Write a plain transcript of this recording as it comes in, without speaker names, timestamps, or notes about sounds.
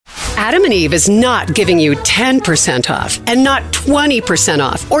Adam and Eve is not giving you 10% off and not 20%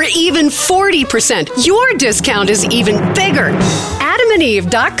 off or even 40%. Your discount is even bigger.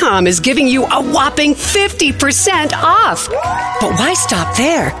 AdamandEve.com is giving you a whopping 50% off. But why stop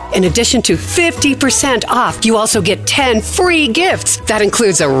there? In addition to 50% off, you also get 10 free gifts. That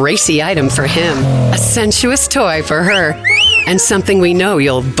includes a racy item for him, a sensuous toy for her, and something we know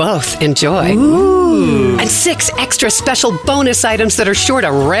you'll both enjoy. Ooh. And 6 extra special bonus items that are sure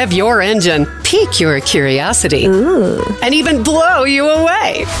to rev your engine, pique your curiosity, and even blow you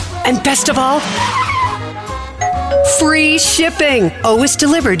away. And best of all, free shipping. Always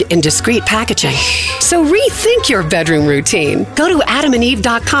delivered in discreet packaging. So rethink your bedroom routine. Go to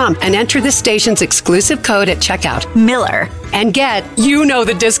adamandeve.com and enter the station's exclusive code at checkout, Miller. And get, you know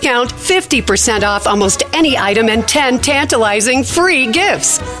the discount, 50% off almost any item and 10 tantalizing free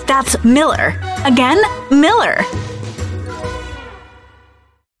gifts. That's Miller. Again, Miller.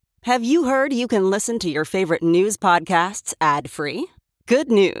 Have you heard you can listen to your favorite news podcasts ad-free? Good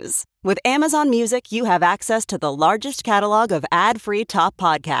news. With Amazon Music, you have access to the largest catalog of ad-free top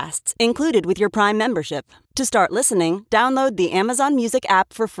podcasts included with your Prime membership. To start listening, download the Amazon Music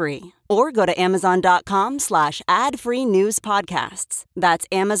app for free or go to amazon.com/ad-free news podcasts. That's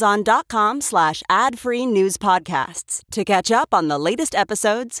amazon.com/ad-free news podcasts to catch up on the latest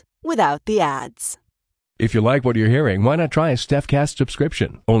episodes without the ads. If you like what you're hearing, why not try a StephCast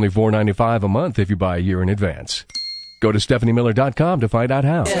subscription? Only $4.95 a month if you buy a year in advance. Go to StephanieMiller.com to find out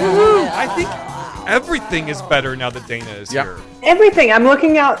how. I think everything is better now that Dana is here. Everything. I'm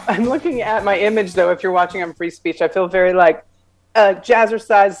looking at my image, though. If you're watching on Free Speech, I feel very like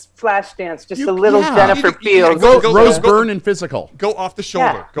jazzercise flash dance, just a little Jennifer Fields. Go Rose Byrne and physical. Go off the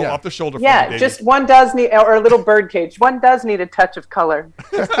shoulder. Go off the shoulder. Yeah, just one does need, or a little birdcage. One does need a touch of color.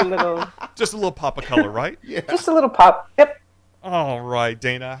 Just a little. Just a little pop of color, right? Yeah. Just a little pop. Yep. All right,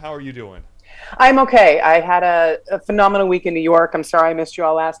 Dana, how are you doing? I'm okay. I had a phenomenal week in New York. I'm sorry I missed you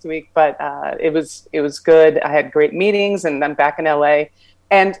all last week, but it was good. I had great meetings, and I'm back in LA.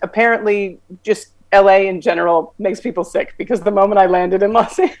 And apparently, just LA in general makes people sick because the moment I landed in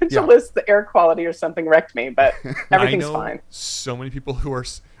Los Angeles, the air quality or something wrecked me. But everything's fine. So many people who are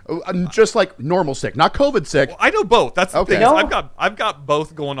just like normal sick, not COVID sick. Well, I know both. That's the thing. No. I've got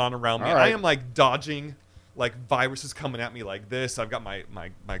both going on around me. All right. I am like dodging. Like viruses coming at me like this. I've got my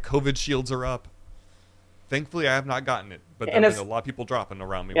COVID shields are up. Thankfully, I have not gotten it, but there's been a lot of people dropping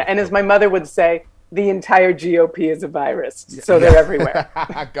around me. Yeah, and as my mother would say, the entire GOP is a virus, so they're everywhere.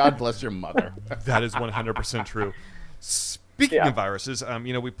 God bless your mother. That is 100% true. Speaking of viruses,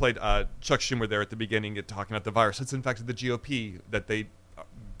 we played Chuck Schumer there at the beginning talking about the virus. It's in fact the GOP that they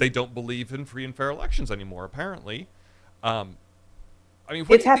don't believe in free and fair elections anymore, apparently.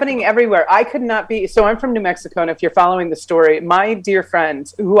 It's happening everywhere. I could not be. So I'm from New Mexico, and if you're following the story, my dear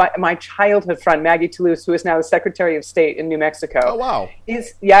friend, my childhood friend, Maggie Toulouse, who is now the Secretary of State in New Mexico. Oh, wow.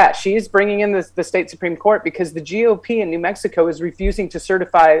 She's bringing in the state Supreme Court because the GOP in New Mexico is refusing to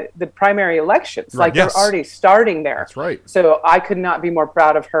certify the primary elections. Right. They're already starting there. That's right. So I could not be more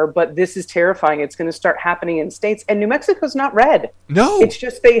proud of her, but this is terrifying. It's going to start happening in states, and New Mexico's not red. No. It's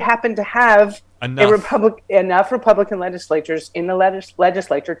just they happen to have enough Republican legislators in the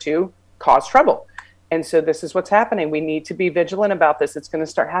legislature to cause trouble. And so this is what's happening. We need to be vigilant about this. It's going to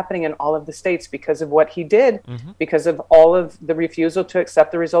start happening in all of the states because of what he did, because of all of the refusal to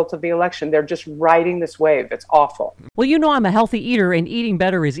accept the results of the election. They're just riding this wave. It's awful. Well, you know I'm a healthy eater, and eating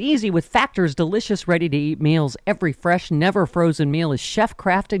better is easy with Factor's delicious, ready-to-eat meals. Every fresh, never frozen meal is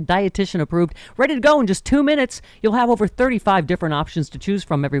chef-crafted, dietitian-approved, ready to go in just 2 minutes. You'll have over 35 different options to choose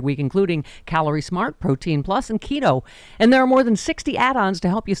from every week, including Calorie Smart, Protein Plus, and Keto. And there are more than 60 add-ons to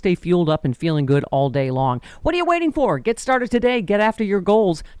help you stay fueled up and feeling good all day long. What are you waiting for? Get started today. Get after your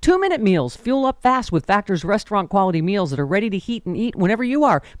goals. 2-minute meals. Fuel up fast with Factor's restaurant quality meals that are ready to heat and eat whenever you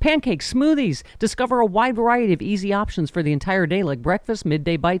are. Pancakes, smoothies. Discover a wide variety of easy options for the entire day like breakfast,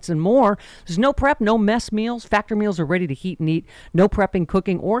 midday bites, and more. There's no prep, no mess meals. Factor meals are ready to heat and eat. No prepping,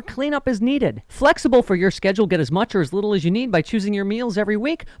 cooking, or cleanup is needed. Flexible for your schedule. Get as much or as little as you need by choosing your meals every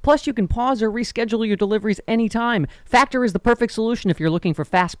week. Plus, you can pause or reschedule your deliveries anytime. Factor is the perfect solution if you're looking for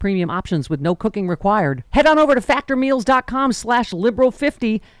fast premium options with no cooking required. Head on over to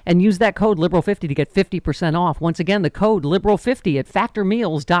factormeals.com/liberal50 and use that code liberal50 to get 50% off. Once again, the code liberal50 at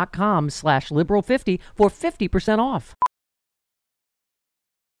factormeals.com/liberal50 for 50% off.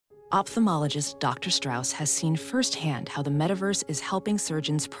 Ophthalmologist Dr. Strauss has seen firsthand how the metaverse is helping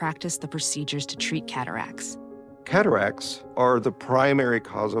surgeons practice the procedures to treat cataracts. Cataracts are the primary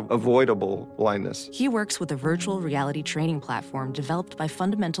cause of avoidable blindness. He works with a virtual reality training platform developed by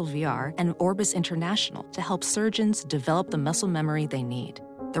Fundamental VR and Orbis International to help surgeons develop the muscle memory they need.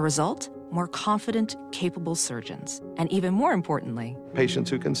 The result? More confident, capable surgeons. And even more importantly, Patients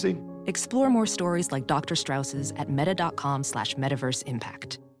who can see. explore more stories like Dr. Strauss's at meta.com/metaverse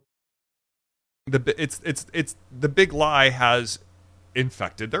impact. It's the big lie has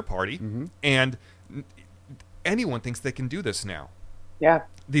infected their party, and anyone thinks they can do this now. Yeah.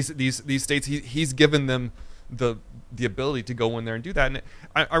 These states, he's given them the ability to go in there and do that. And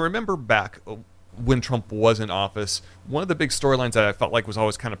I remember back when Trump was in office, one of the big storylines that I felt like was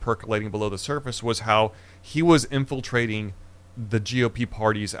always kind of percolating below the surface was how he was infiltrating the GOP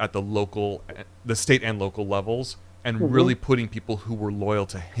parties at the state and local levels, and really putting people who were loyal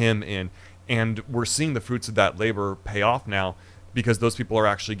to him in. And we're seeing the fruits of that labor pay off now, because those people are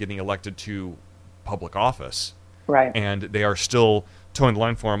actually getting elected to public office. Right. And they are still towing the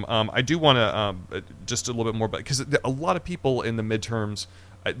line for him. I do want to just a little bit more, because a lot of people in the midterms,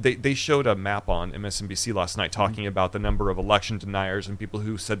 they showed a map on MSNBC last night talking about the number of election deniers and people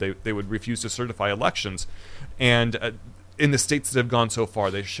who said they would refuse to certify elections. And in the states that have gone so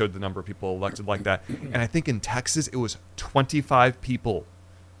far, they showed the number of people elected like that. And I think in Texas, it was 25 people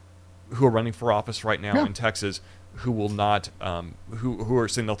who are running for office right now in Texas who will not, who are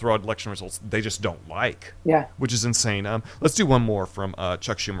saying they'll throw out election results they just don't like. Yeah. Which is insane. Let's do one more from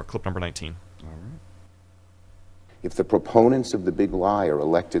Chuck Schumer, clip number 19. All right. If the proponents of the big lie are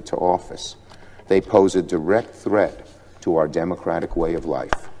elected to office, they pose a direct threat to our democratic way of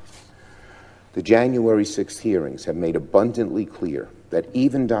life. The January 6th hearings have made abundantly clear that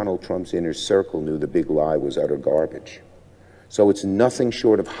even Donald Trump's inner circle knew the big lie was utter garbage. So it's nothing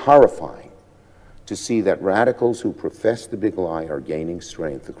short of horrifying to see that radicals who profess the big lie are gaining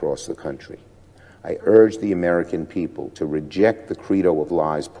strength across the country. I urge the American people to reject the credo of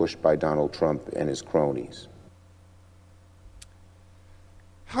lies pushed by Donald Trump and his cronies.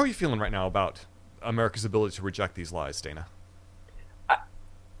 How are you feeling right now about America's ability to reject these lies, Dana?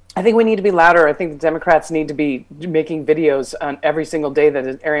 I think we need to be louder. I think the Democrats need to be making videos on every single day that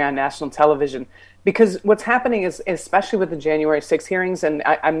is airing on national television. Because what's happening is, especially with the January 6 hearings, and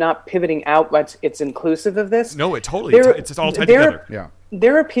I'm not pivoting out, but it's inclusive of this. No, it totally, it's all tied together. Yeah.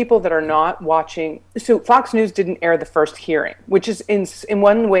 There are people that are not watching. So Fox News didn't air the first hearing, which is in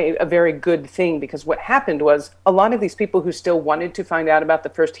one way a very good thing, because what happened was a lot of these people who still wanted to find out about the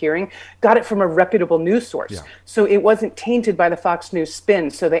first hearing got it from a reputable news source. Yeah. So it wasn't tainted by the Fox News spin.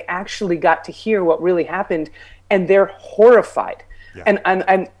 So they actually got to hear what really happened, and they're horrified.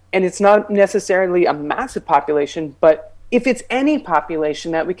 Yeah. And it's not necessarily a massive population, but if it's any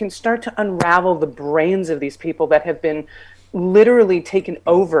population that we can start to unravel the brains of these people that have been literally taken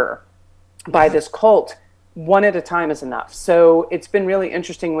over by this cult, one at a time is enough. So it's been really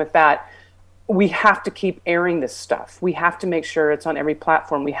interesting with that. We have to keep airing this stuff. We have to make sure it's on every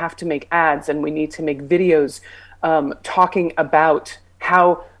platform. We have to make ads, and we need to make videos talking about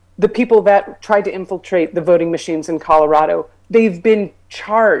how the people that tried to infiltrate the voting machines in Colorado, they've been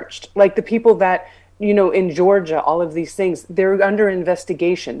charged. Like the people that, in Georgia, all of these things, they're under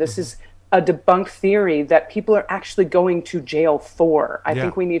investigation. This is a debunked theory that people are actually going to jail for. I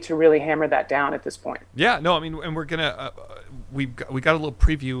think we need to really hammer that down at this point. Yeah, no, I mean, and we're gonna we got a little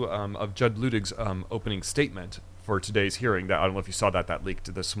preview of Judd Ludig's opening statement for today's hearing. That I don't know if you saw that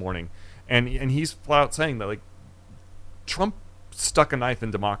leaked this morning, and he's flat out saying that like Trump stuck a knife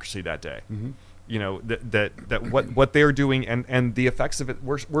in democracy that day. Mm-hmm. That what they're doing and the effects of it,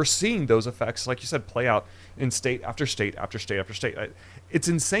 we're seeing those effects, like you said, play out in state after state after state after state. It's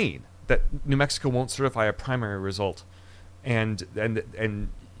insane that New Mexico won't certify a primary result, and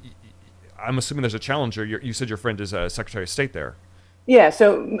I'm assuming there's a challenger. You said your friend is a Secretary of State there. Yeah,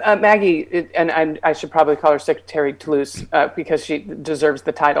 so Maggie, and I should probably call her Secretary Toulouse because she deserves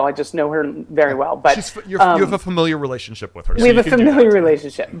the title. I just know her very well. But you have a familiar relationship with her. We have a familiar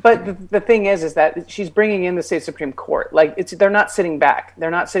relationship. But the thing is that she's bringing in the state Supreme Court. Like they're not sitting back.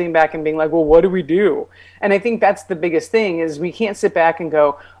 They're not sitting back and being like, well, what do we do? And I think that's the biggest thing is we can't sit back and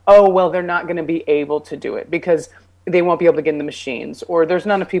go, oh, well, they're not going to be able to do it because they won't be able to get in the machines, or there's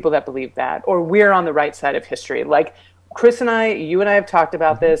not enough people that believe that, or we're on the right side of history. Like Chris and you and I have talked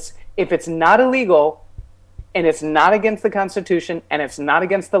about this. If it's not illegal and it's not against the Constitution and it's not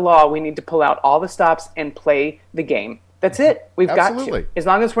against the law, we need to pull out all the stops and play the game. That's it. We've got to. As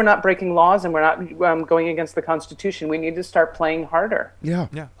long as we're not breaking laws and we're not going against the Constitution, we need to start playing harder. Yeah.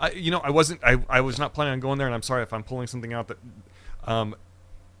 Yeah. I was not planning on going there, and I'm sorry if I'm pulling something out that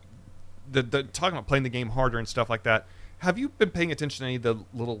the talking about playing the game harder and stuff like that. Have you been paying attention to any of the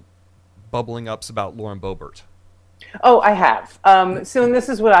little bubbling ups about Lauren Boebert? Oh, I have. So and this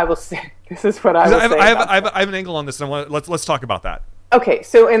is what I will say. I have an angle on this, and let's talk about that. Okay.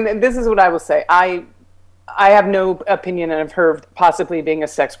 So, and this is what I will say. I have no opinion of her possibly being a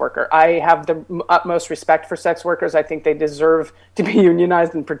sex worker. I have the utmost respect for sex workers. I think they deserve to be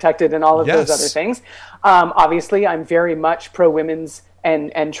unionized and protected and all of those other things. Obviously, I'm very much pro-women's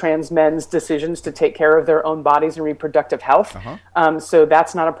and trans men's decisions to take care of their own bodies and reproductive health. So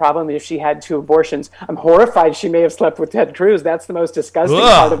that's not a problem if she had 2 abortions. I'm horrified she may have slept with Ted Cruz. That's the most disgusting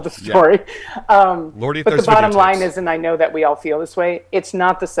part of the story. Lordy, but the bottom line is, and I know that we all feel this way, it's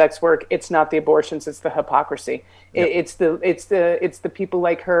not the sex work, it's not the abortions, it's the hypocrisy. It's the people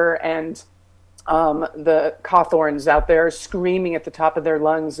like her and the Cawthorns out there screaming at the top of their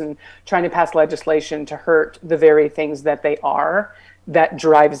lungs and trying to pass legislation to hurt the very things that they are. That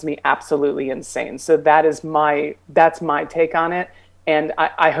drives me absolutely insane. So that's my take on it. And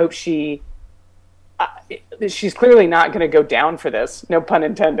I hope she's clearly not going to go down for this. No pun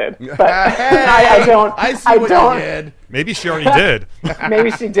intended. But I don't. Maybe she already did.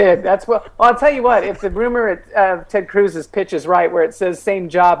 Maybe she did. Well, I'll tell you what, if the rumor of Ted Cruz's pitch is right, where it says same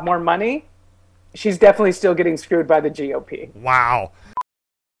job, more money, she's definitely still getting screwed by the GOP. Wow.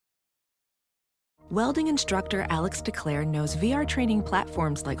 Welding instructor Alex DeClaire knows VR training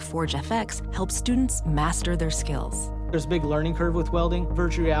platforms like Forge FX help students master their skills. There's a big learning curve with welding.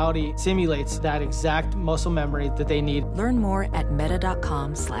 Virtual reality simulates that exact muscle memory that they need. Learn more at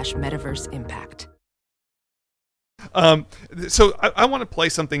meta.com/metaverseimpact. So I want to play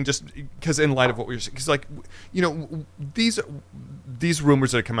something just because in light of what we were saying, because these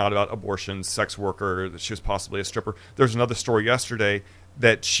rumors that have come out about abortions, sex worker, that she was possibly a stripper. There's another story yesterday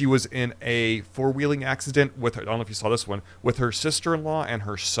that she was in a 4-wheeling accident with her, I don't know if you saw this one, with her sister-in-law and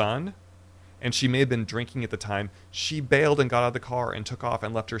her son, and she may have been drinking at the time. She bailed and got out of the car and took off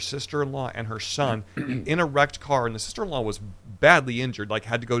and left her sister-in-law and her son in a wrecked car, and the sister-in-law was badly injured,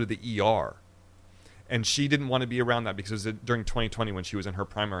 had to go to the ER. And she didn't want to be around that because it was during 2020 when she was in her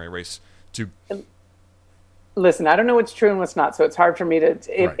primary race to... Listen, I don't know what's true and what's not, so it's hard for me to...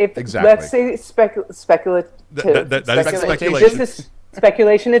 Exactly. Let's say speculative. That is speculation. This is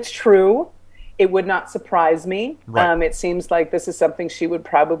speculation. It's true. It would not surprise me. Right. It seems like this is something she would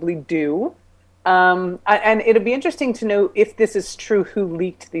probably do. And it'll be interesting to know if this is true, who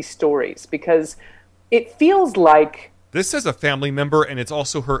leaked these stories, because it feels like... This is a family member, and it's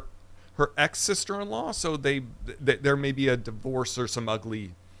also her ex-sister-in-law, so there may be a divorce or some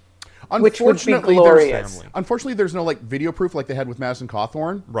ugly... Which would be glorious. Unfortunately, there's no video proof like they had with Madison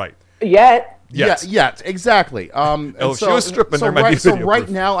Cawthorn. Right. Yet. Yet, exactly. If she was stripping, there might be video proof. Right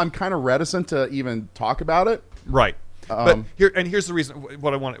now, I'm kind of reticent to even talk about it. Right. But here's the reason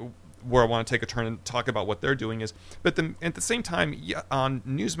where I want to take a turn and talk about what they're doing is, but at the same time, on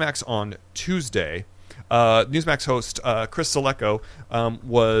Newsmax on Tuesday, Newsmax host Chris Saleko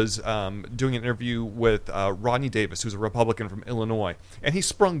was doing an interview with Rodney Davis, who's a Republican from Illinois, and he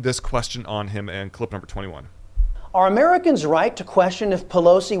sprung this question on him in clip number 21. Are Americans right to question if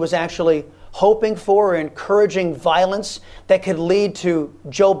Pelosi was actually hoping for or encouraging violence that could lead to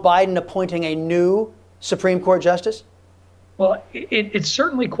Joe Biden appointing a new Supreme Court justice? Well, it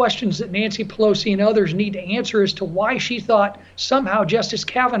certainly questions that Nancy Pelosi and others need to answer as to why she thought somehow Justice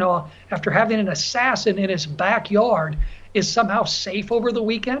Kavanaugh, after having an assassin in his backyard, is somehow safe over the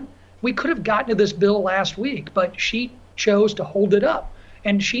weekend. We could have gotten to this bill last week, but she chose to hold it up,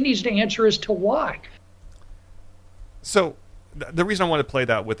 and she needs to answer as to why. So the reason I want to play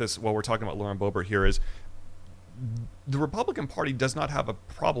that with this while we're talking about Lauren Boebert here is the Republican Party does not have a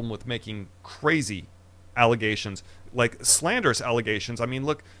problem with making crazy allegations, like slanderous allegations. I mean,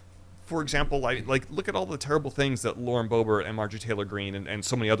 look, for example, look at all the terrible things that Lauren Boebert and Marjorie Taylor Greene and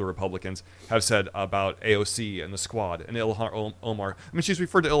so many other Republicans have said about AOC and the Squad and Ilhan Omar. I mean, she's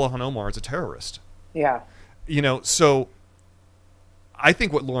referred to Ilhan Omar as a terrorist. Yeah. So I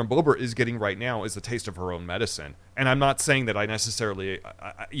think what Lauren Boebert is getting right now is a taste of her own medicine. And I'm not saying that I necessarily,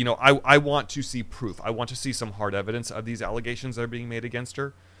 I want to see proof. I want to see some hard evidence of these allegations that are being made against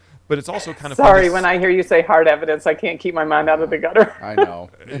her. But it's also kind of sorry when I hear you say hard evidence, I can't keep my mind out of the gutter. I know.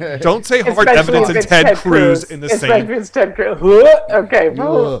 Don't say hard evidence and Ted Cruz in the same. Especially if it's Ted Cruz. Okay.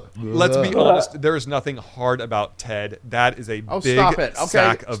 Let's be honest. There is nothing hard about Ted. That is a big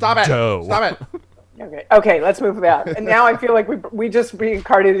sack of dough. Stop it. Okay, let's move that. And now I feel like we just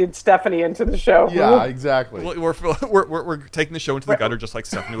reincarnated Stephanie into the show. Yeah, exactly. We're taking the show into the gutter just like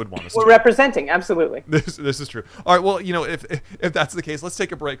Stephanie would want us to. We're representing, absolutely. This is true. All right, well, if that's the case, let's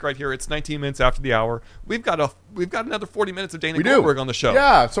take a break right here. It's 19 minutes after the hour. We've got another 40 minutes of Dana Goldberg on the show.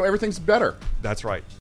 Yeah, so everything's better. That's right.